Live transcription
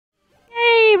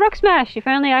Rock Smash. If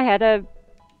only I had a...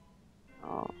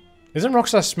 Oh. Isn't Rock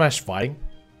Smash fighting?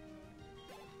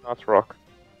 That's rock.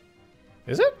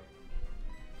 Is it?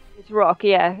 It's rock,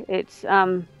 yeah. It's,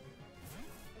 Rock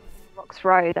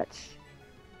Throw, that's...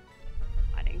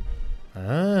 fighting.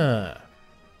 Ah.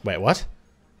 Wait, what?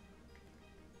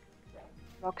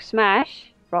 Rock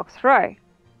Smash, Rock Throw.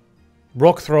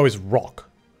 Rock Throw is rock.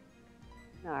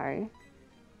 No.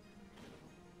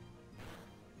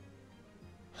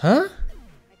 Huh?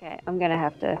 Okay, I'm gonna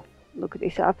have to look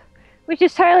this up. Which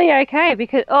is totally okay,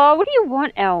 because... Oh, what do you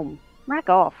want, Elm? Rack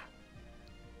off.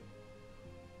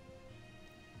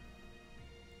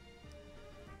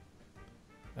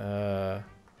 I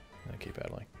keep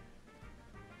battling.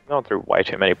 I'm going through way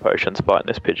too many potions fighting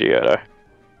this Pidgeotto.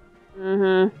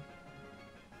 Mm-hmm.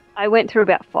 I went through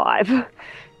about 5.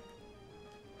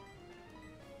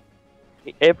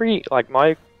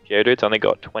 My Geodude's only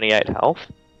got 28 health,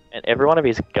 and every one of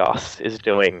his gusts is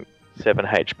doing 7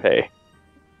 HP.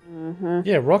 Mm-hmm.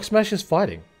 Yeah, Rock Smash is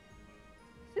fighting.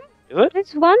 Is it?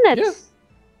 There's one that's... Yeah.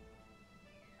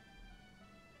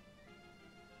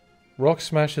 Rock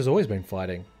Smash has always been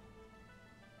fighting.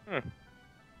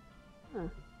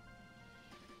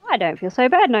 I don't feel so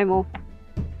bad no more.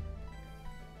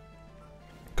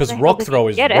 Because Where the hell Rock did Throw you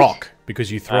is get it? rock, because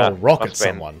you throw a rock at must been-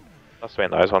 someone. Must have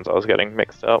been those ones I was getting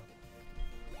mixed up.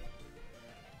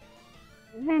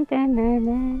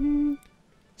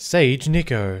 Sage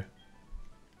Nico.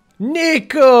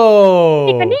 Nico!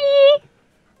 Tiffany!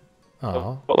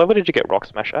 Aw, What level did you get Rock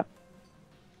Smash at?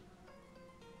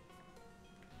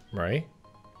 Ray.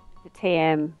 The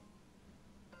TM.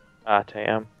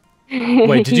 TM.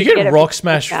 Wait, did you get a Rock bit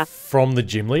Smash quicker. from the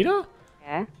gym leader?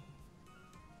 Yeah.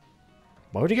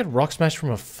 Why would you get Rock Smash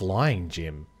from a flying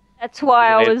gym? That's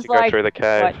why I You need was to go like... through the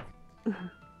cave. what?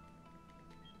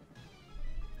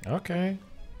 Okay.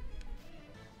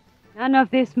 None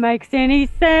of this makes any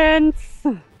sense.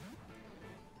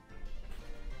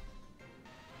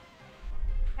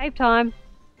 Cave time.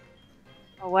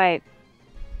 Oh, wait.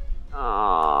 Oh,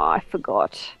 I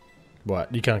forgot.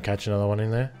 What? You can't catch another one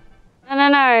in there?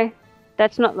 No.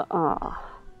 That's not the... Oh.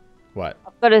 What?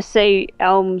 I've got to see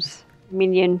Elm's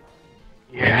minion.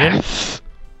 Yes!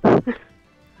 Let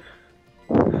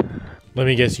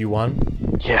me guess, you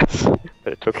won? Yes!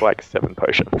 But it took like 7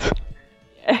 potions.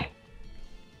 Yeah.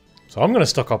 So I'm gonna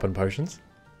stock up on potions.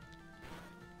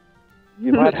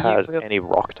 You might have had any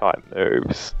rock type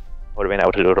moves. I would have been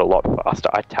able to do it a lot faster.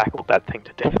 I tackled that thing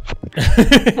to death.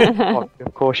 Oh,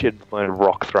 of course you'd learn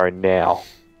Rock Throw now.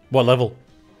 What level?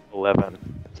 11.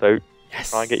 So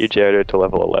Yes. try and get your Geodude to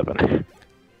level 11.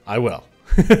 I will.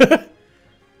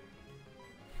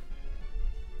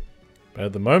 But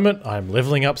at the moment, I'm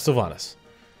leveling up Sylvanas.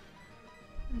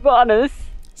 Bonus.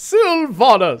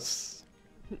 Sylvanas!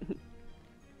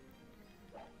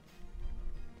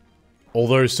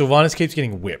 Although Sylvanas keeps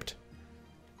getting whipped.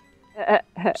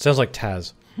 Sounds like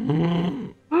Taz.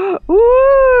 Woo!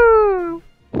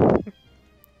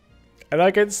 And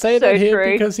I can say So that here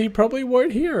true. because he probably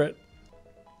won't hear it.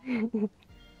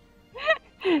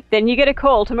 Then you get a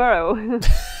call tomorrow.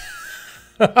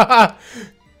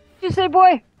 You say,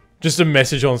 boy. Just a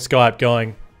message on Skype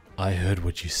going, I heard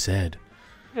what you said.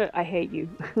 I hate you.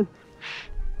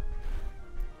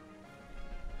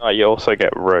 Oh, you also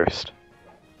get Roast.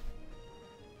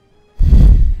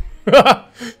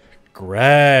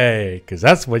 Great, because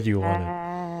that's what you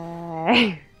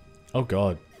wanted. Oh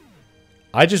god.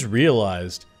 I just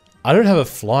realized I don't have a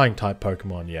flying type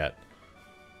Pokemon yet.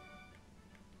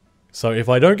 So if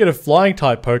I don't get a flying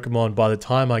type Pokemon by the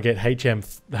time I get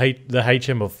the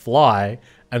HM of Fly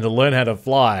and to learn how to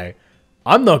fly,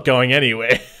 I'm not going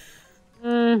anywhere.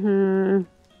 Mm-hmm.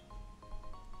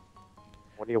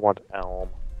 What do you want, Elm?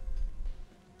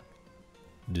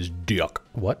 This duck.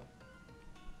 What?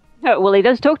 Oh, well, he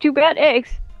does talk to you about eggs.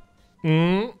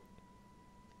 Mm.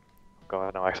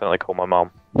 God, no, I accidentally called my mum.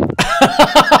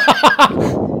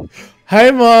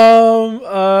 Hey mom,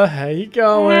 how you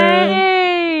going?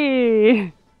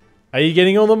 Hey! Are you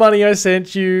getting all the money I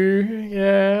sent you?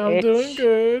 Yeah, I'm Bitch. doing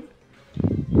good.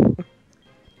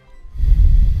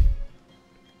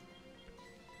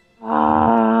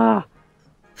 Ah.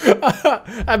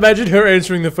 Imagine her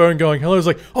answering the phone going, hello. It's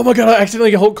like, oh my god, I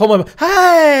accidentally called my mom.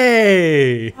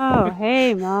 Hey! Oh,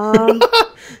 hey, Mom.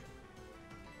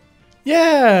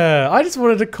 Yeah, I just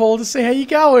wanted to call to see how you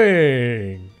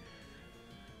going.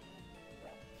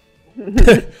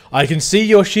 I can see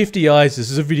your shifty eyes.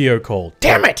 This is a video call.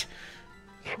 Damn it!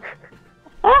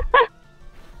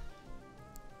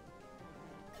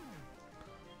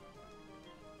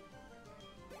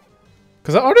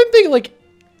 Because I don't think, like,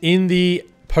 in the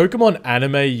Pokemon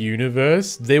anime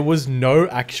universe, there was no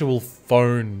actual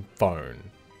phone.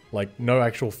 Like, no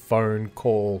actual phone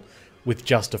call with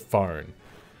just a phone.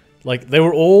 Like, they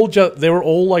were all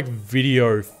like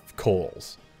video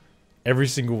calls. Every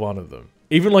single one of them.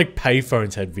 Even like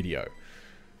payphones had video.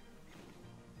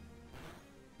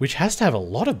 Which has to have a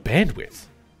lot of bandwidth.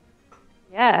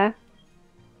 Yeah.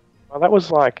 Well, that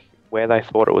was like where they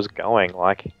thought it was going,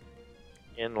 like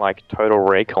in like Total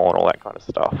Recall and all that kind of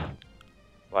stuff.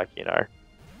 Like, you know,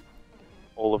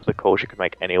 all of the calls you could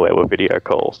make anywhere were video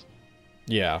calls.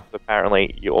 Yeah.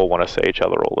 Apparently, you all want to see each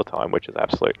other all the time, which is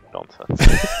absolute nonsense.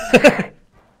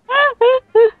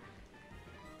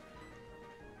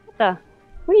 What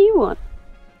do you want?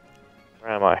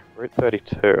 Where am I? Route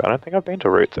 32. I don't think I've been to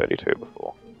Route 32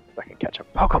 before. If I can catch a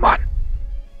Pokemon.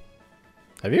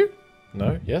 Have you?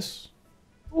 No? Yes?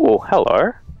 Oh,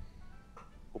 hello.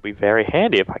 Will be very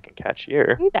handy if I can catch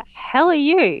you. Who the hell are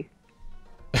you?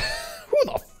 Who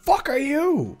the fuck are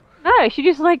you? No, she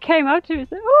just like came up to me and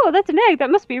said, "Oh, that's an egg. That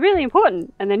must be really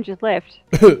important," and then just left.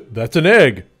 That's an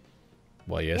egg.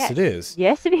 Well, yes, it is.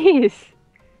 Yes, it is.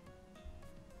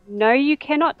 No, you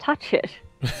cannot touch it.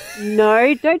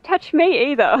 No, don't touch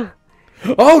me either.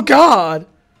 Oh, God!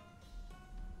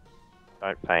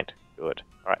 Don't faint. Good.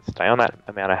 Alright, stay on that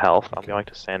amount of health. I'm going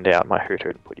to send out my Hooter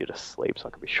and put you to sleep so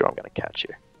I can be sure I'm going to catch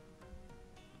you.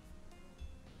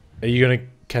 Are you going to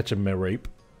catch a Mareep?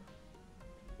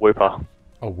 Whooper.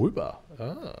 A Wooper.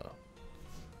 Ah.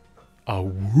 A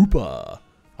Wooper.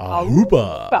 A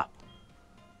Wooper.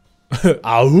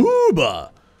 A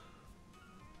Wooper.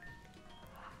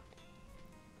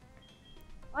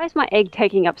 Why is my egg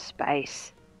taking up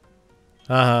space?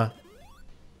 Uh-huh.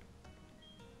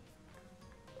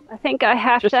 I think I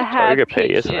have Just to a have Togepi,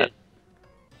 isn't it?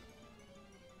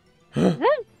 Is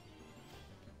it?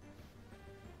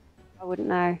 I wouldn't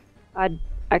know. I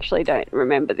actually don't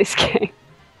remember this game.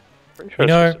 Pretty sure You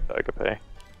know- it's just a Togepi.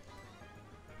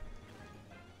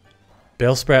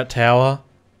 Bellsprout Tower.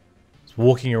 It's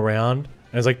walking around.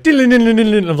 And it's like,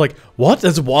 and I'm like, what?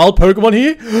 There's a wild Pokemon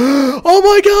here? Oh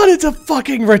my god, it's a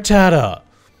fucking Rattata.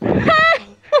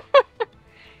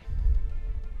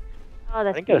 Oh, I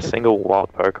that's didn't get a single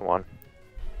wild Pokemon.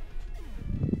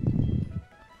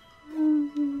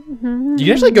 You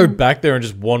can actually go back there and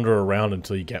just wander around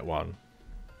until you get one.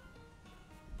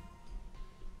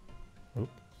 Oop.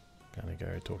 Gonna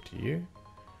go talk to you.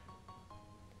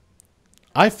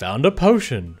 I found a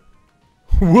potion.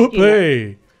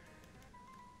 Whoopee!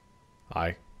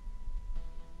 Hi.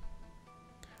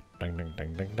 Ding ding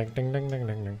ding ding ding ding ding ding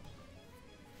ding ding.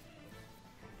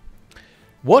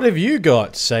 What have you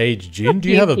got, Sage Jin? Do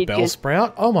you have a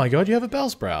Bellsprout? Oh my god, you have a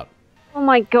Bellsprout. Oh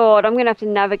my god, I'm gonna have to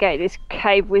navigate this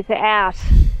cave without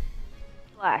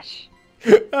Flash.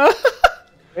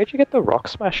 Where'd you get the Rock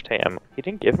Smash TM? He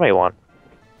didn't give me one.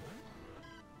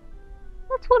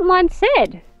 That's what mine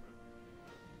said.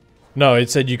 No, it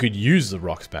said you could use the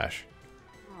Rock Smash.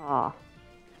 Oh.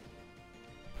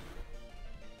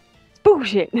 It's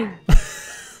bullshit. It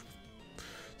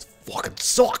fucking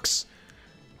sucks.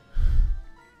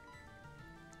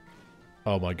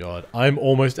 Oh my god, I'm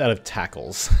almost out of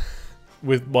tackles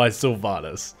with my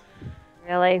Sylvanas.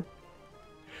 Really?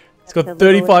 It's got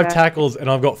 35 tackles and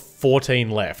I've got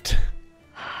 14 left.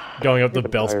 Going up the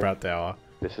Bellsprout Tower.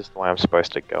 This is the way I'm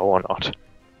supposed to go or not.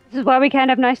 This is why we can't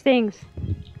have nice things.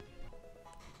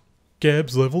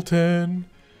 Gab's level 10.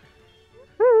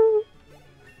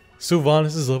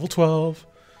 Sylvanas is level 12.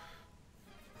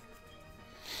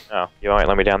 No, you won't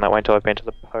let me down that way until I've been to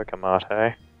the Pokemart,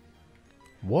 eh?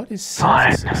 What is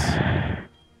synthesis?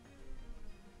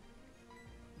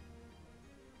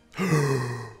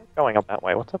 Going up that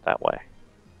way. What's up that way?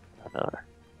 I don't know.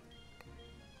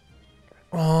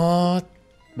 Oh,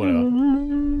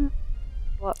 whatever.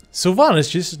 What? Sylvanas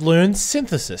just learned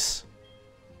synthesis.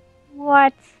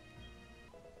 What?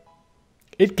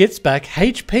 It gets back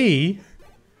HP.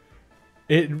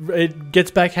 It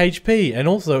gets back HP, and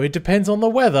also it depends on the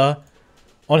weather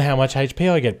on how much HP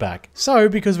I get back. So,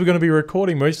 because we're going to be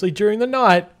recording mostly during the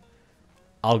night,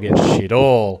 I'll get shit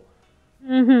all.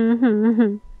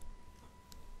 The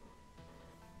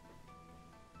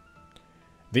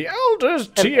Elder's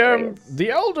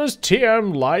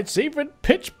TM lights even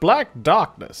pitch black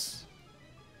darkness.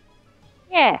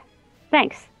 Yeah.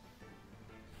 Thanks.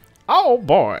 Oh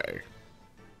boy.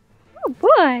 Oh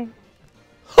boy.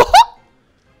 Oh.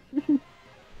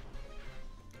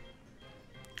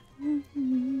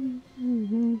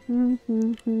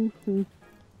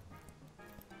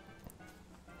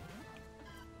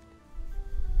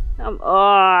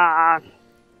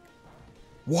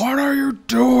 What are you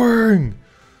doing?